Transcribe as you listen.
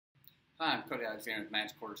Hi, I'm Cody Alexander with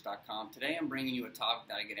MatchQuarters.com. Today I'm bringing you a topic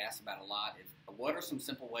that I get asked about a lot. What are some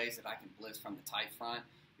simple ways that I can blitz from the Tite Front?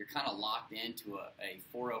 You're kind of locked into a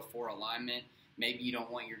 404 alignment. Maybe you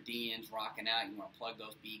don't want your DNs rocking out. You want to plug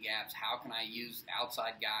those B gaps. How can I use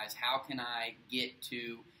outside guys? How can I get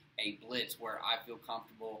to a blitz where I feel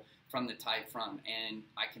comfortable from the Tite Front and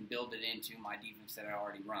I can build it into my defense that I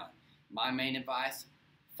already run? My main advice,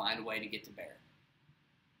 find a way to get to bear.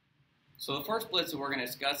 So the first blitz that we're going to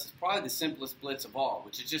discuss is probably the simplest blitz of all,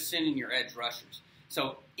 which is just sending your edge rushers.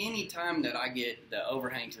 So anytime that I get the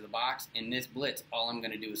overhang to the box in this blitz, all I'm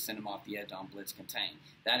going to do is send them off the edge on blitz contain.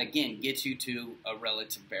 That again gets you to a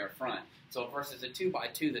relative bare front. So versus a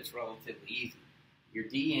 2x2 that's relatively easy. Your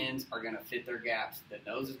DNs are going to fit their gaps. The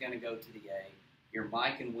nose is going to go to the A. Your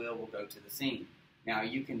Mike and Will go to the seam. Now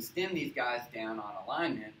you can stem these guys down on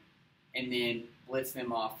alignment and then blitz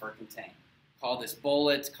them off for contain. Call this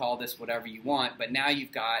bullets, call this whatever you want, but now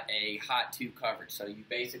you've got a hot 2 coverage. So you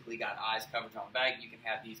basically got eyes coverage on back. You can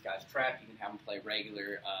have these guys trapped. You can have them play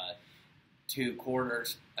regular 2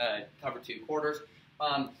 quarters, cover 2 quarters.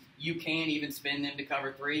 You can even spin them to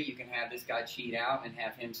cover 3. You can have this guy cheat out and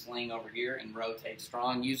have him sling over here and rotate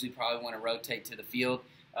strong. Usually probably want to rotate to the field.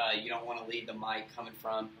 You don't want to leave the mic coming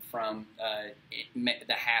from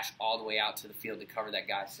the hash all the way out to the field to cover that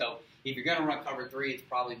guy. So if you're going to run cover 3, it's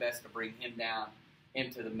probably best to bring him down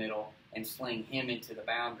into the middle and sling him into the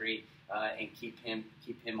boundary and keep him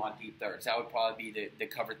on deep thirds. That would probably be the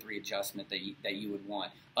cover 3 adjustment that you would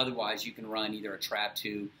want. Otherwise, you can run either a trap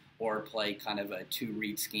 2 or play kind of a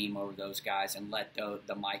 2-read scheme over those guys and let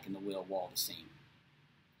the Mike and the Will wall the seam.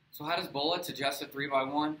 So how does bullets adjust a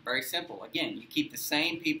 3x1? Very simple. Again, you keep the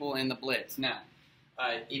same people in the blitz. Now,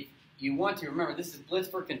 if you want to, remember, this is blitz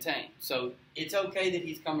for contain. So it's okay that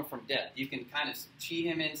he's coming from depth. You can kind of cheat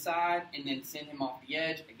him inside and then send him off the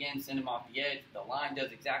edge. Again, send him off the edge. The line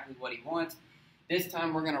does exactly what he wants. This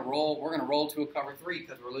time we're going to roll. We're going to roll to a cover 3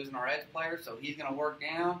 because we're losing our edge player. So he's going to work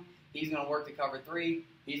down. He's going to work to cover 3.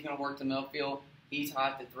 He's going to work to midfield. He's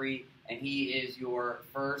hot to 3, and he is your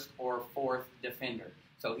first or fourth defender.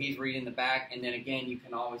 So he's reading the back, and then again, you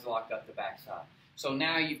can always lock up the backside. So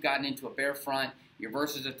now you've gotten into a bare front. You're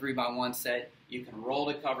versus a 3x1 set. You can roll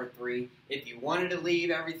to cover 3. If you wanted to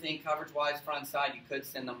leave everything coverage-wise front side, you could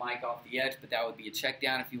send the mic off the edge, but that would be a check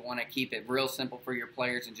down if you want to keep it real simple for your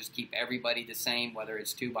players and just keep everybody the same, whether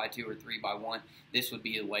it's 2x2 or 3x1. This would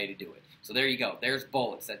be the way to do it. So there you go. There's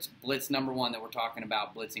bullets. That's blitz number 1 that we're talking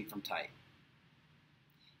about, blitzing from Tite.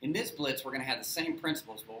 In this blitz, we're going to have the same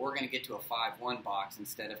principles, but we're going to get to a 5-1 box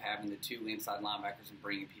instead of having the 2 inside linebackers and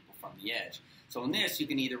bringing people from the edge. So in this, you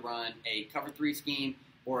can either run a cover 3 scheme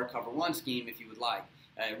or a cover 1 scheme if you would like.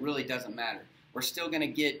 It really doesn't matter. We're still going to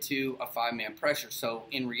get to a 5-man pressure. So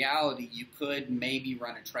in reality, you could maybe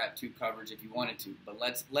run a trap 2 coverage if you wanted to. But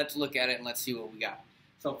let's look at it and let's see what we got.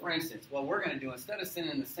 So for instance, what we're going to do, instead of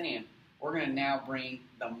sending the sand, we're going to now bring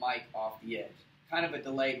the mic off the edge. Kind of a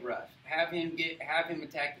delayed rush. Have him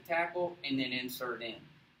attack the tackle and then insert in.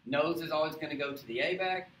 Nose is always going to go to the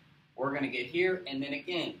A-back. We're going to get here, and then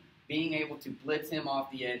again, being able to blitz him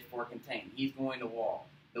off the edge for contain. He's going to wall.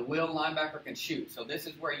 The Will linebacker can shoot. So this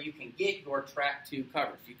is where you can get your trap 2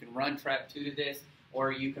 coverage. You can run trap 2 to this,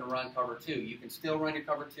 or you can run cover 2. You can still run your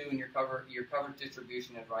cover 2, and your coverage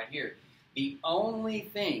distribution is right here. The only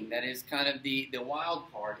thing that is kind of the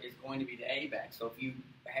wild card is going to be the A-back. So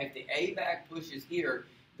if the A-back pushes here,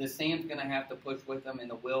 the Sam's going to have to push with them, and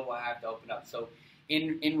the Will have to open up. So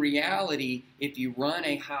in reality, if you run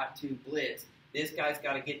a hot 2 blitz, this guy's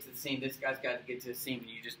got to get to the seam, this guy's got to get to the seam, and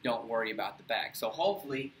you just don't worry about the back. So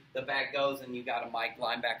hopefully the back goes, and you got a Mike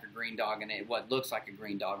linebacker green dog and what looks like a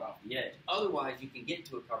green dog off the edge. Otherwise, you can get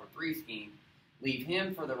to a cover 3 scheme, leave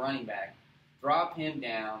him for the running back, drop him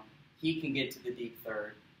down. He can get to the deep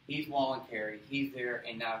third. He's wall and carry. He's there,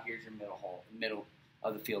 and now here's your middle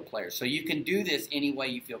of the field player. So you can do this any way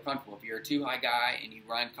you feel comfortable. If you're a 2-high guy and you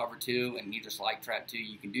run cover 2 and you just like trap 2,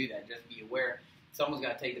 you can do that. Just be aware someone's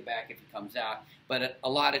got to take the back if he comes out. But a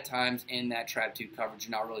lot of times in that trap 2 coverage,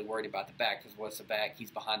 you're not really worried about the back because what's the back?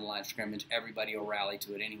 He's behind the line of scrimmage. Everybody will rally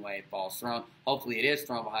to it anyway if ball's thrown. Hopefully it is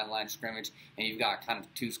thrown behind the line of scrimmage, and you've got kind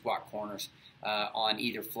of 2 squat corners on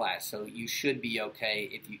either flat. So you should be okay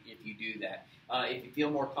if you do that. If you feel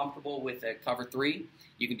more comfortable with a cover 3,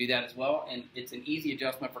 you can do that as well. And it's an easy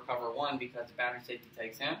adjustment for cover 1 because the boundary safety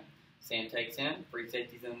takes him. Sam takes in, free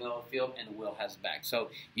safety's in the middle of the field, and the wheel has his back. So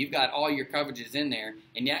you've got all your coverages in there,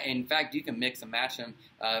 and yeah, in fact, you can mix and match them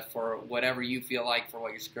for whatever you feel like, for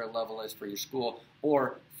what your skill level is for your school,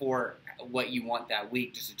 or for what you want that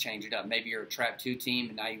week, just to change it up. Maybe you're a trap 2 team,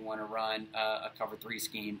 and now you want to run a cover 3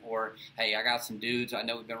 scheme, or hey, I got some dudes, I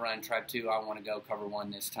know we've been running trap 2, I want to go cover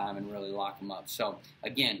 1 this time and really lock them up. So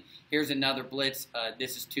again, here's another blitz.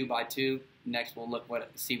 This is 2x2. Next, we'll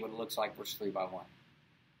see what it looks like versus 3x1.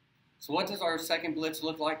 So what does our second blitz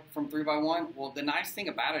look like from 3x1? Well, the nice thing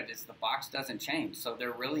about it is the box doesn't change, so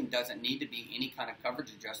there really doesn't need to be any kind of coverage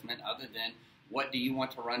adjustment other than what do you want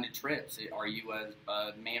to run to trips. Are you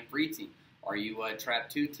a man-free team? Are you a trap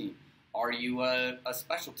 2 team? Are you a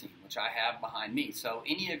special team, which I have behind me? So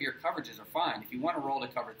any of your coverages are fine. If you want to roll to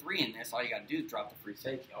cover 3 in this, all you got to do is drop the free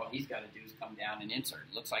safety. All he's got to do is come down and insert.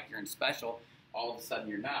 It looks like you're in special. All of a sudden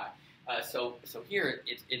you're not. So here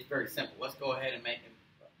it's very simple. Let's go ahead and make it.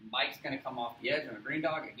 Mike's going to come off the edge on a green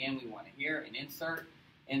dog. Again, we want to hear an insert,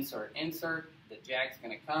 insert, insert. The jack's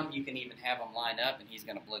going to come. You can even have him lined up, and he's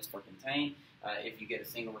going to blitz for contain if you get a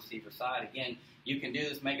single receiver side. Again, you can do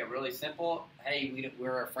this, make it really simple. Hey,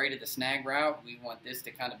 we're afraid of the snag route. We want this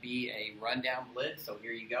to kind of be a rundown blitz, so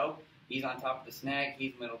here you go. He's on top of the snag,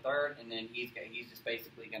 he's middle third, and then he's just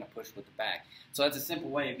basically going to push with the back. So that's a simple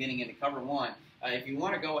way of getting into cover 1. If you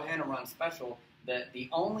want to go ahead and run special, the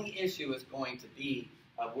only issue is going to be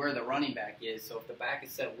where the running back is. So if the back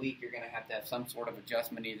is set weak, you're going to have some sort of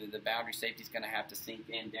adjustment. Either the boundary safety is going to have to sink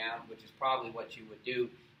in, down, which is probably what you would do.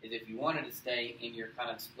 Is if you wanted to stay in your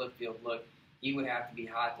kind of split field look, he would have to be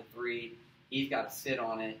hot to 3. He's got to sit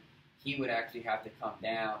on it. He would actually have to come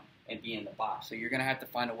down and be in the box. So you're going to have to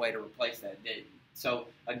find a way to replace that. So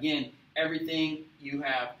again, everything you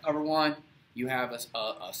have cover 1, you have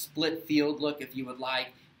a split field look if you would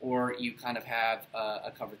like, or you kind of have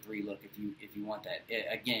a cover 3 look if you want that.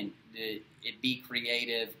 Be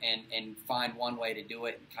creative and find one way to do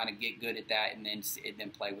it and kind of get good at that, and then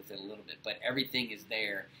play with it a little bit. But everything is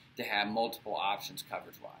there to have multiple options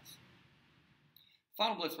coverage-wise.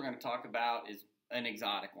 Final blitz we're going to talk about is an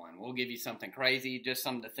exotic one. We'll give you something crazy, just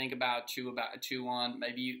something to think about, chew on.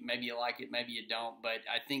 Maybe you like it, maybe you don't. But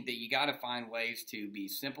I think that you got to find ways to be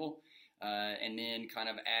simple. And then kind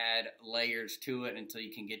of add layers to it until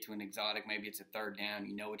you can get to an exotic. Maybe it's a third down.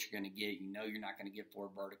 You know what you're going to get. You know you're not going to get 4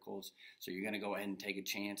 verticals, so you're going to go ahead and take a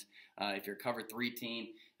chance. If you're a cover 3 team,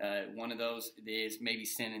 one of those is maybe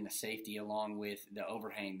sending the safety along with the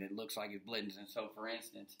overhang that looks like it's blitzing. And so, for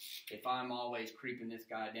instance, if I'm always creeping this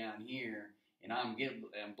guy down here and I'm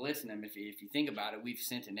blitzing him, if you think about it, we've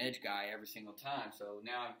sent an edge guy every single time. So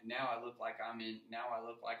now I look like I'm in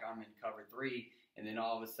cover 3. And then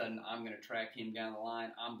all of a sudden, I'm going to track him down the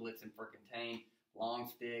line. I'm blitzing for contain, long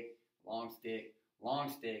stick, long stick,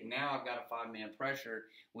 long stick. Now I've got a 5-man pressure,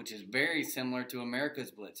 which is very similar to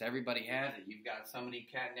America's blitz. Everybody has it. You've got somebody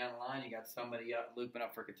catting down the line. You got somebody up looping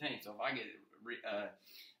up for contain. So if I get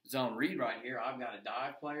zone read right here, I've got a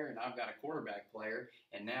dive player and I've got a quarterback player,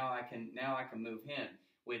 and now I can move him.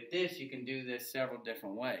 With this, you can do this several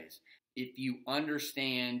different ways. If you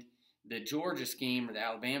understand the Georgia scheme or the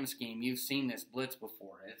Alabama scheme, you've seen this blitz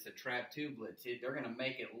before. It's a trap 2 blitz. They're going to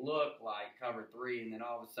make it look like cover 3, and then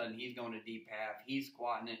all of a sudden he's going to deep half. He's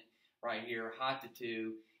squatting it right here, hot to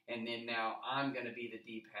 2, and then now I'm going to be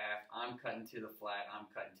the deep half. I'm cutting to the flat. I'm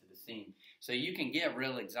cutting to the seam. So you can get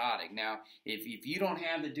real exotic. Now, if you don't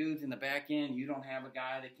have the dudes in the back end, you don't have a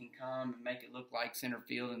guy that can come and make it look like center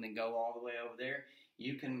field and then go all the way over there,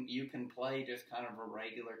 you can play just kind of a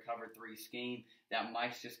regular cover 3 scheme. That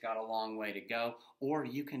Mike's just got a long way to go. Or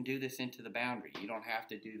you can do this into the boundary. You don't have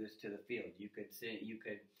to do this to the field. You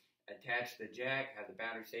could attach the jack, have the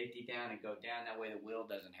boundary safety down, and go down. That way the wheel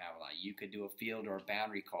doesn't have a lot. You could do a field or a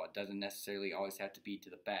boundary call. It doesn't necessarily always have to be to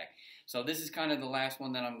the back. So this is kind of the last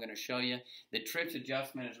one that I'm going to show you. The trips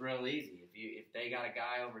adjustment is real easy. If they got a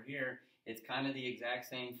guy over here, it's kind of the exact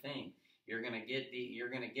same thing. You're gonna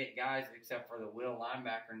get guys, except for the will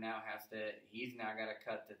linebacker he's now got to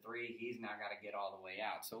cut to 3. He's now got to get all the way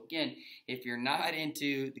out. So again, if you're not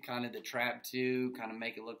into the trap 2, kind of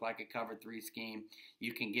make it look like a cover 3 scheme,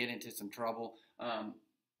 you can get into some trouble.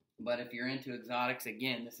 But if you're into exotics,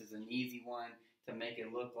 again, this is an easy one to make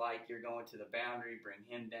it look like you're going to the boundary, bring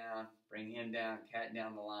him down, cat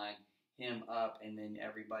down the line, him up, and then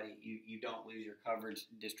everybody, you don't lose your coverage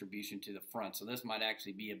distribution to the front. So this might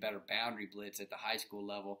actually be a better boundary blitz at the high school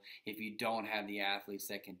level if you don't have the athletes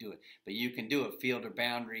that can do it. But you can do it field or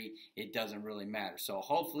boundary. It doesn't really matter. So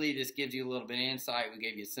hopefully this gives you a little bit of insight. We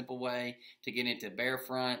gave you a simple way to get into bear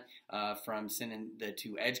front from sending the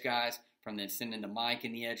 2 edge guys from then sending the mic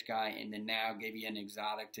and the edge guy, and then now give you an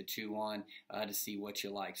exotic to chew on to see what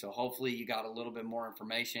you like. So hopefully you got a little bit more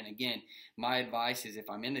information. Again, my advice is if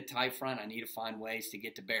I'm in the Tite Front, I need to find ways to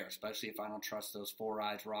get to bear, especially if I don't trust those 4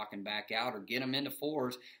 eyes rocking back out, or get them into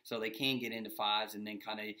 4s so they can get into 5s, and then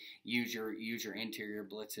kind of use your interior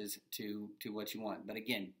blitzes to what you want. But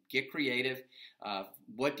again, get creative.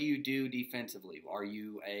 What do you do defensively? Are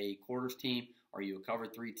you a quarters team? Are you a cover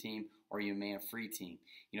 3 team? Or are you a man-free team?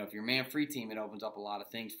 If you're a man-free team, it opens up a lot of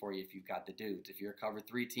things for you if you've got the dudes. If you're a cover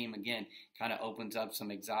 3 team, again, kind of opens up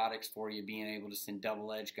some exotics for you, being able to send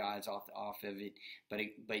double-edge guys off of it. But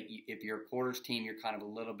if you're a quarters team, you're kind of a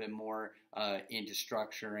little bit more into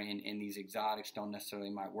structure, and these exotics don't necessarily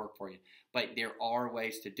might work for you. But there are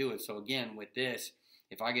ways to do it. So again, with this,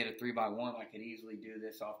 if I get a 3x1, I could easily do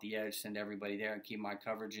this off the edge, send everybody there, and keep my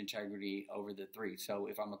coverage integrity over the 3. So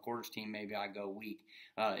if I'm a quarters team, maybe I go weak.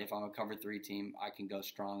 If I'm a cover 3 team, I can go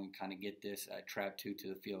strong and kind of get this trap 2 to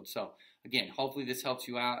the field. So again, hopefully this helps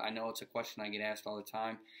you out. I know it's a question I get asked all the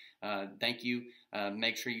time. Thank you.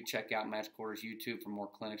 Make sure you check out MatchQuarters YouTube for more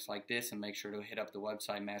clinics like this, and make sure to hit up the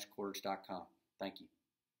website, MatchQuarters.com. Thank you.